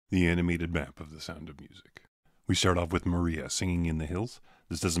The animated map of The Sound of Music. We start off with Maria singing in the hills.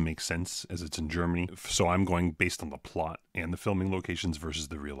 This doesn't make sense as it's in Germany, so I'm going based on the plot and the filming locations versus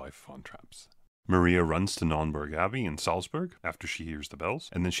the real-life Von Trapps. Maria runs to Nonnberg Abbey in Salzburg after she hears the bells,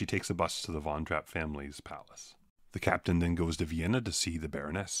 and then she takes a bus to the Von Trapp family's palace. The captain then goes to Vienna to see the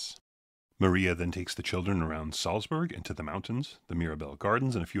Baroness. Maria then takes the children around Salzburg into the mountains, the Mirabell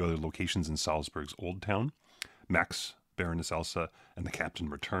Gardens, and a few other locations in Salzburg's Old Town. Max, Baroness Elsa, and the captain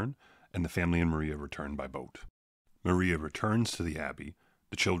return, and the family and Maria return by boat. Maria returns to the Abbey.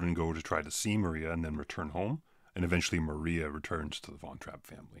 The children go to try to see Maria and then return home, and eventually Maria returns to the Von Trapp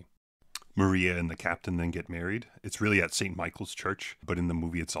family. Maria and the captain then get married. It's really at St. Michael's Church, but in the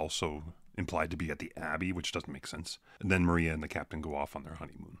movie it's also implied to be at the Abbey, which doesn't make sense. And then Maria and the captain go off on their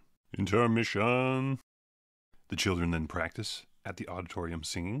honeymoon. Intermission! The children then practice at the auditorium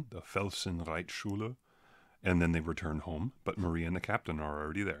singing, the Felsenreitschule, and then they return home, but Maria and the captain are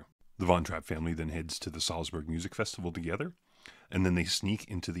already there. The Von Trapp family then heads to the Salzburg Music Festival together, and then they sneak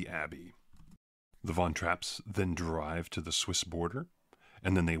into the Abbey. The Von Trapps then drive to the Swiss border,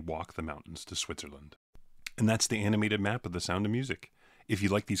 and then they walk the mountains to Switzerland. And that's the animated map of The Sound of Music. If you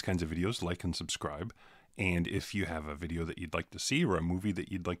like these kinds of videos, like and subscribe. And if you have a video that you'd like to see or a movie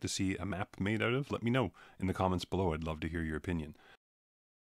that you'd like to see a map made out of, let me know in the comments below. I'd love to hear your opinion.